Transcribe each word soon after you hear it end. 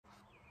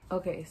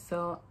Okay,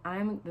 so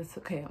I'm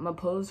gonna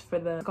pose for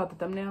the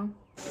thumbnail.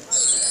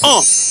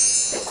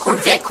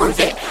 Correct.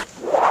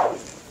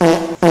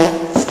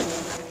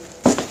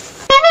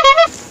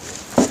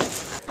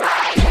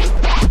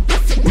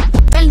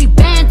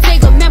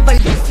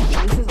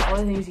 This is all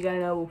the things you gotta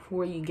know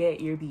before you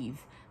get your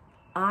beads.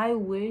 I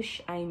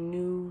wish I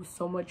knew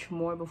so much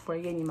more before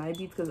getting my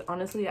beads, because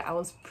honestly I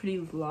was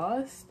pretty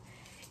lost,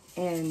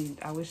 and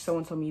I wish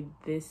someone told me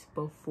this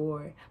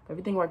before. But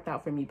everything worked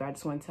out for me, but I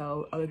just want to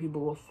tell other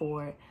people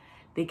before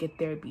they get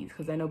their beads,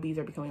 because I know beads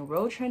are becoming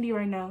real trendy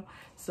right now.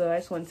 So I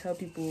just want to tell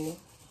people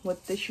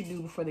what they should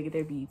do before they get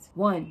their beads.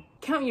 1,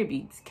 count your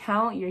beads.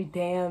 Count your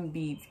damn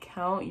beads.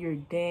 Count your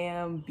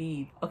damn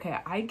beads. Okay,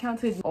 I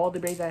counted all the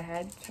braids I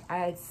had. I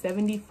had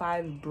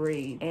 75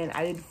 braids, and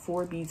I did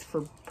 4 beads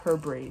per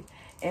braid.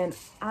 And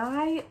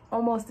I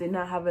almost did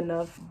not have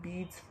enough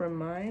beads for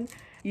mine.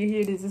 You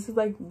hear this? This is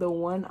like the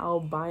one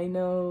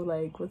albino,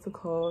 like, what's it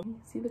called?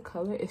 See the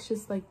color? It's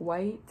just like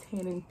white,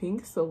 tan, and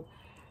pink. So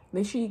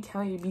make sure you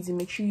count your beads and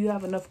make sure you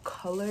have enough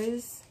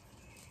colors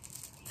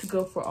to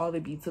go for all the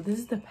beads. So this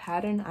is the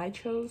pattern I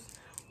chose,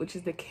 which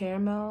is the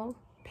caramel,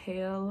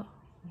 pale,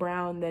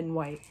 brown, then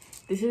white.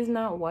 This is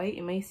not white.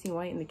 It may seem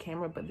white in the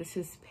camera, but this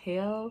is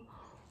pale,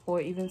 or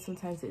even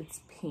sometimes it's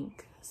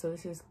pink. So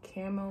this is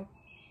caramel,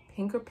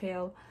 pink or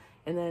pale,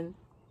 and then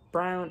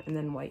brown, and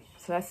then white.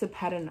 So that's the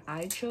pattern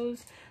I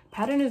chose.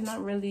 Pattern is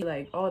not really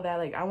like all that.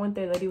 Like, I went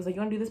there, lady was like,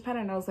 you want to do this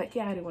pattern? And I was like,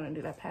 yeah, I didn't want to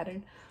do that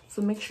pattern.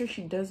 So make sure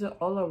she does it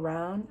all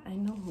around. I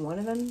know one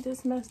of them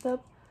just messed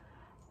up,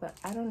 but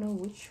I don't know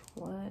which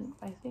one.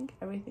 I think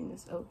everything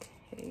is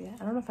okay.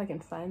 I don't know if I can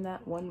find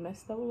that one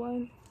messed up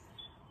one.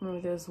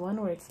 Remember, there's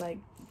one where it's like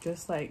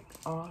just like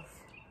off.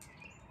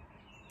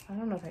 I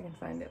don't know if I can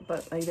find it,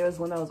 but like there was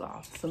one that was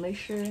off. So make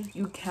sure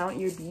you count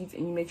your beads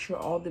and you make sure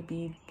all the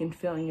beads can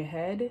fit in your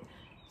head.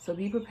 So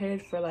be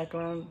prepared for like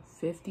around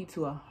 50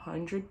 to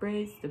 100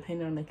 braids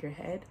depending on like your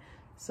head.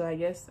 So I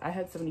guess I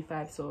had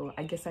 75, so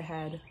I guess I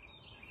had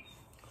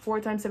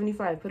 4 times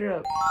 75. Put it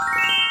up.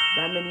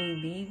 That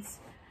many beads.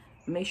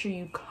 Make sure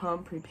you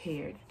come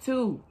prepared.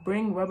 2,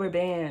 bring rubber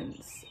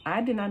bands.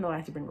 I did not know I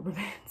had to bring rubber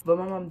bands, but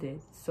my mom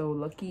did, so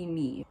lucky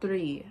me.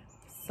 3,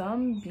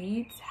 some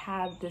beads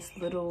have this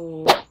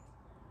little,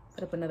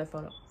 put up another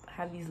photo,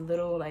 have these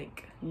little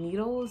like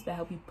needles that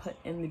help you put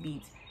in the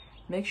beads.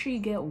 Make sure you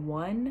get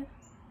 1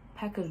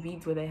 pack of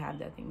beads where they have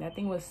that thing. That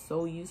thing was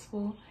so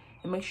useful.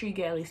 And make sure you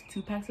get at least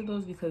 2 packs of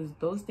those, because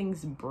those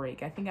things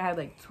break. I think I had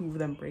like 2 of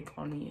them break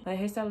on me. My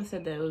hairstylist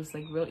said that it was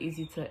like real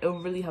easy to, it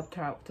really helped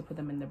her out to put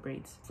them in the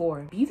braids.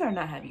 4, beads are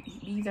not heavy.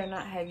 Beads are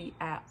not heavy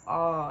at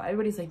all.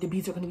 Everybody's like, the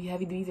beads are gonna be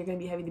heavy, the beads are gonna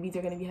be heavy, the beads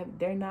are gonna be heavy.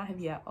 They're not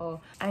heavy at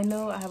all. I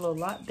know I have a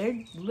lot.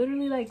 They're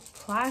literally like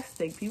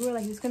plastic. People are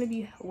like, it's gonna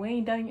be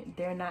weighing down.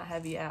 They're not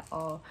heavy at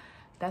all.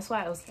 That's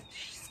why I was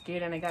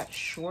scared, and I got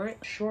short.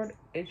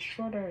 It's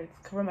shorter. It's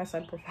cover my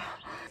side profile.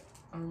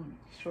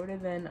 Shorter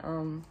than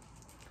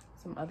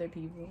some other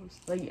people's.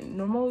 Like,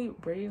 normally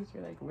braids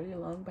are like really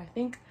long, but I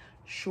think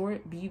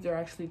short beads are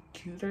actually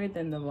cuter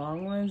than the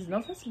long ones. No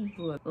offense to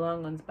people with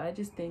long ones, but I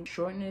just think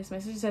shortness. My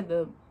sister said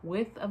the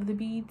width of the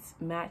beads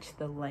match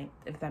the length,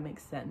 if that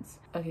makes sense.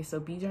 Okay, so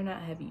beads are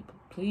not heavy.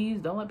 Please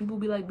don't let people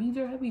be like, beads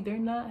are heavy. They're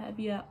not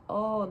heavy at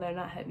all. They're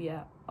not heavy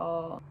at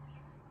all.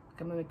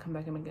 I'm gonna come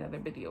back and make another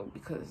video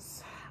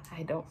because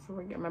I don't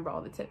remember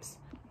all the tips.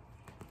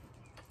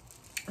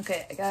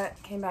 Okay,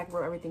 came back,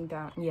 wrote everything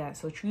down. Yeah,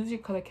 so choose your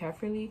color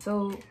carefully.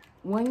 So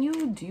when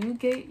you do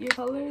get your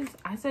colors,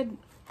 I said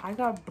I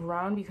got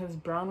brown because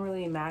brown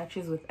really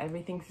matches with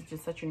everything, since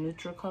it's such a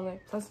neutral color.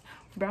 Plus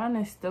brown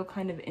is still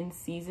kind of in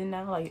season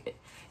now. Like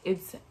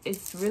it's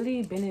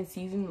really been in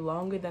season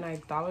longer than I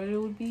thought it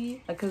would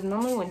be. Like, because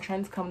normally when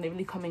trends come, they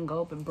really come and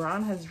go, but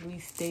brown has really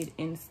stayed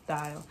in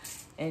style.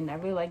 And I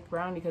really like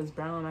brown because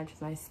brown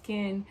matches my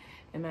skin.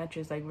 It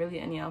matches like really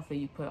any outfit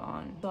you put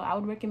on. So I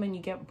would recommend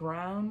you get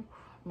brown,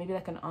 maybe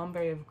like an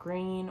ombre of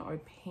green or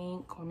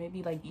pink, or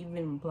maybe like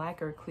even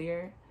black or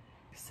clear.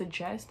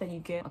 Suggest that you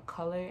get a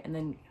color, and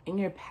then in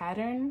your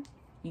pattern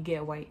you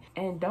get white.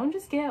 And don't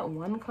just get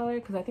one color,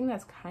 because I think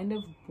that's kind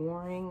of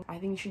boring. I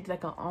think you should do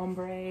like an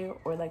ombre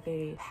or like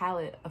a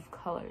palette of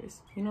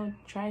colors. You know,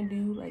 try and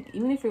do like,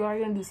 even if you're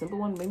already gonna do simple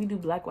one, maybe do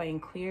black, white,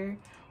 and clear,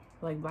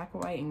 like black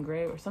and white and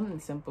gray, or something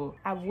simple.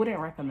 I wouldn't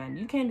recommend.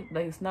 You can't,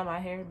 like, it's not my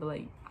hair, but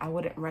like I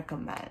wouldn't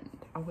recommend.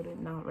 I would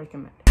not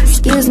recommend.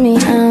 Excuse me,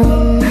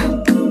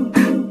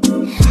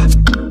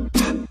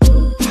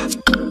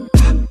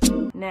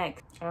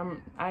 Next,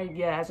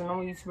 as a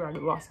normal YouTuber, I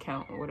lost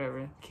count or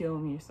whatever. Kill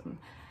me or something.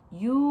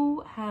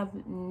 You have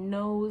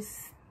no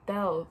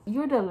stealth.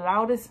 You're the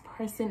loudest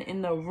person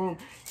in the room.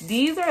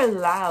 These are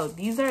loud.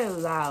 These are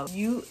loud.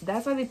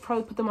 That's why they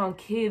probably put them on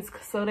kids,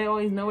 so they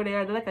always know where they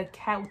are. They're like a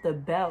cat with a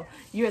bell.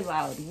 You're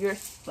loud. You're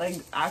like,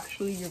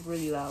 actually, you're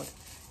really loud.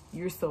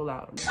 You're so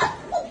loud.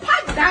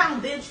 pipe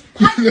down, bitch.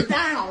 Pipe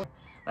down.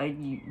 Like,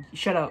 you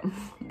shut up.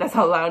 That's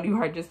how loud you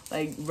are. Just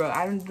like, bro,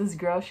 this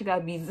girl, she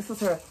got beads. This was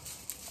her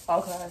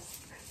all class.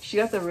 She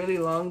got the really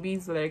long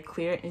beads that are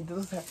clear, and this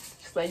was her.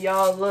 She's like,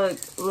 y'all, look.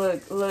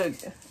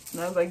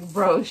 And I was like,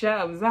 bro, shut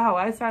up. Is that how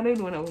I sounded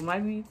when it was my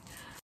beats?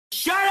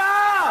 Shut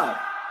up!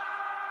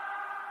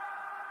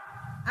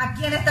 ¿A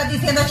quién estás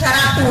diciendo shut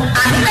up?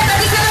 ¿A mí me estás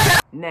diciendo shut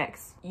up?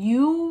 Next,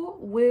 you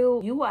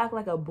will act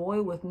like a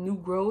boy with new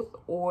growth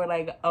or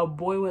like a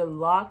boy with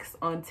locks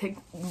on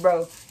TikTok.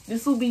 Bro,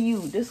 this will be you.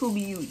 This will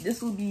be you.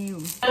 This will be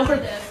you.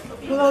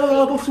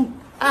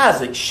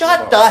 Isaac,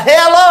 shut the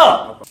hell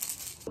up!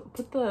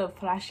 Put the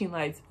flashing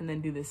lights and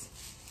then do this.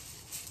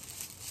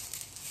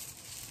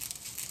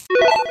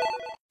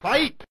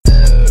 Fight!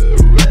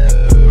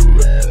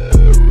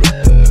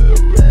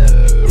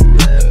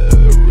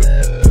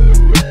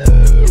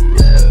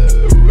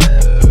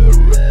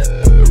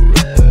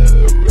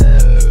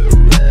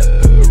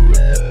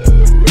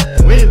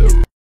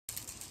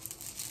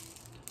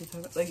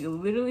 Like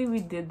literally we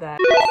did that.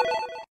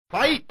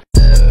 Fight!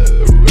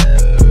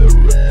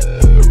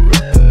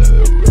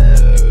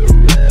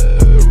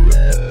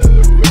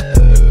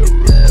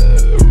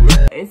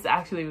 It's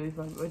actually really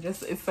fun, but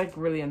just it's like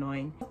really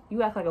annoying.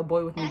 You act like a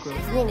boy with new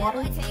growth. You want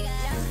water?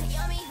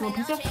 You want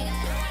pizza?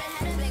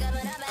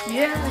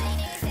 Yeah.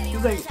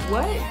 He's like,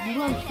 what? You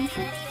want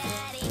pizza?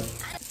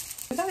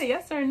 Is that a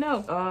yes or a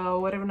no?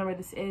 Whatever number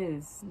this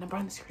is. Number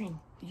on the screen.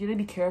 You gotta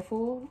be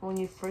careful when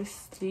you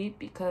first sleep,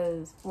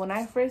 because when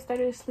I first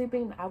started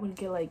sleeping, I would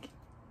get like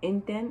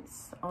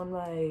indents on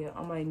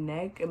my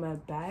neck and my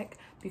back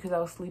because I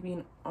was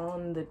sleeping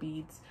on the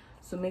beads.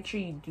 So make sure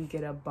you do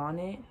get a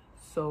bonnet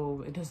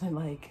so it doesn't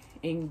like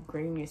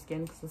ingrain your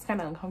skin, because it's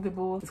kind of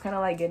uncomfortable. It's kind of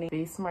like getting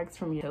face marks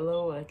from your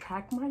pillow,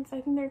 track marks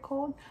I think they're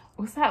called.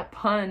 What's that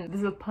pun?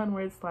 There's a pun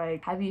where it's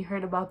like, have you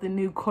heard about the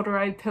new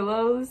corduroy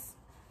pillows?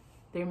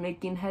 They're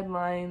making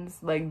headlines.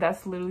 Like,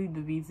 that's literally the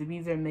beads. The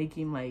beads are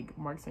making like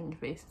marks on your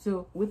face.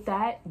 So with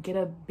that, get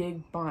a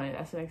big bonnet.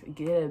 That's the next.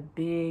 Get a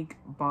big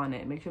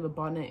bonnet. Make sure the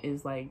bonnet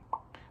is like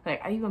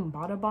I even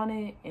bought a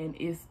bonnet and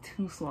it's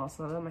too small,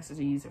 so I let my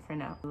sister use it for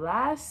now.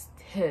 Last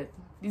tip.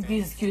 These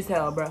beads is cute as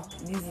hell, bro.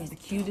 These are the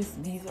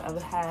cutest beads I've ever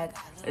had.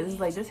 This is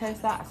like this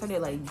hairstyle. I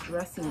started like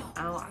dressing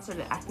out. I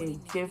started acting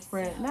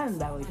different. Not in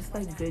that way, just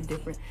like good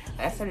different.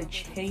 Like, I started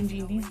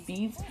changing these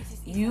beads.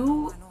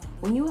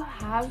 When you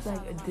have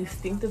like a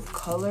distinctive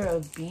color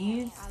of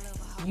beads,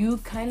 you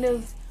kind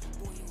of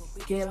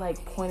get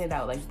like pointed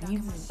out. Like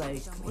beads is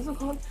like, what's it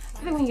called? I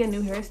think when you get a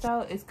new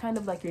hairstyle, it's kind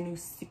of like your new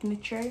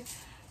signature.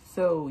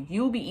 So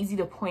you'll be easy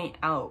to point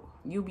out.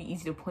 You'll be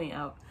easy to point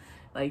out.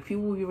 Like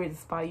people will be able to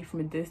spot you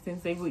from a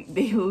distance. They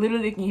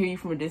literally can hear you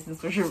from a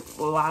distance for your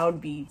loud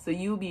beats. So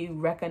you'll be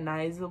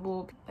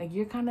recognizable. Like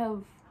you're kind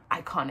of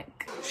iconic.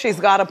 She's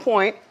got a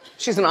point.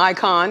 She's an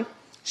icon.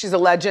 She's a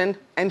legend,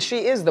 and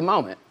she is the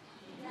moment.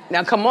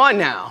 Now, come on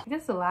now. I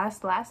guess the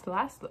last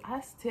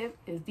tip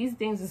is these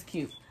things is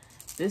cute.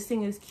 This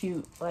thing is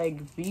cute.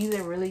 Like, these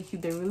are really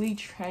cute. They're really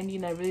trendy,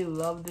 and I really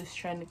love this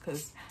trend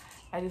because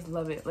I just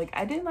love it. Like,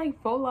 I didn't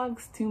like faux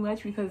locks too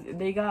much because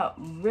they got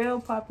real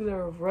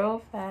popular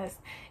real fast,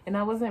 and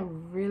I wasn't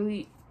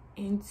really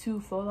into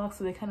faux locks,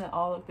 so they kind of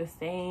all look the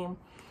same.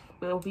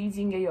 With beads,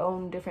 you can get your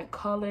own different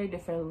color,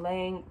 different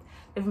length,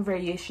 different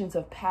variations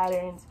of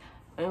patterns.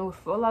 And with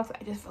faux locks,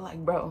 I just feel like,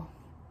 bro,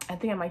 I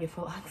think I might get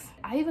faux locks.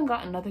 I even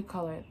got another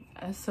color.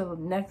 So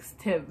next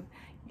tip,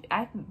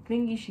 I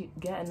think you should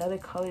get another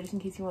color just in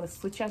case you want to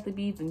switch out the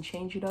beads and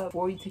change it up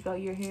before you take out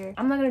your hair.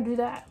 I'm not gonna do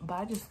that, but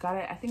I just got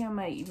it. I think I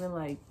might even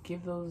like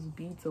give those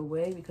beads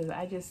away because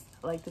I just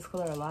like this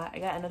color a lot. I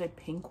got another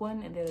pink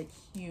one and they're like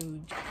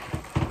huge.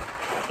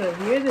 So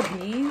here are the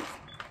beads.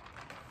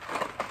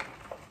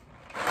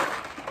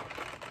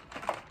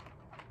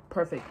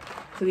 Perfect.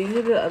 So these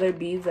are the other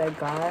beads I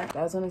got.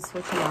 I was gonna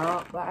switch them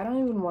out, but I don't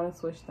even want to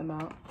switch them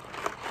out.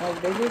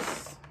 Like they're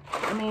just,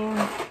 I mean,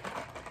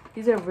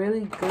 these are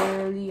really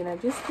girly, and I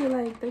just feel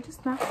like they're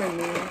just not for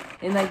me.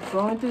 And like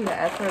going through the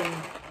effort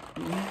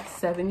of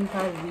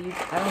 75 beads,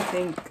 I don't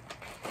think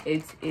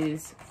it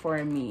is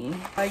for me.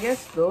 I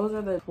guess those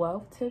are the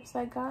 12 tips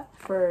I got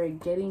for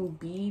getting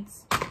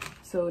beads.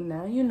 So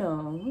now you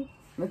know.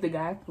 Like the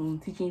guy from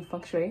teaching you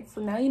feng shui.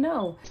 So now you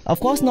know. Of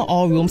course, not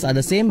all rooms are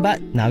the same,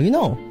 but now you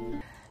know.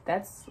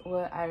 That's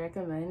what I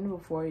recommend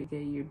before you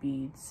get your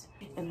beads.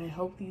 And I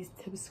hope these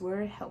tips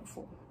were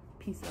helpful.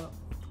 Peace out.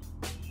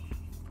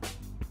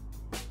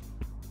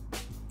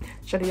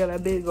 Shawty got a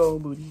big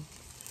old booty.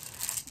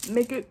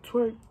 Make it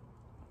twerk.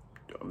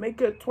 Make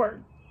it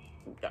twerk.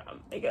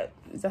 Make it.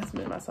 That's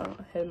been my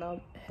song. Head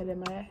in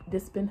my head.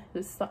 This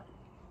song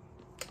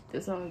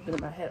has been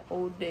in my head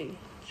all day.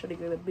 Shawty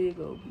got a big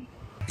old booty.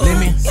 Let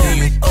me see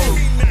you.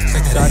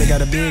 Shawty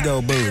got a big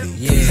old booty.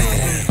 Yeah.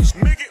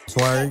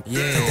 Twerk.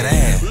 Yeah. Take that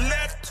ass.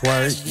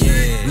 Twerk.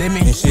 Yeah. Let me.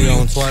 And she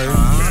gon' twerk.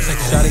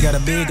 Shawty got a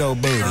big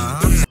old booty.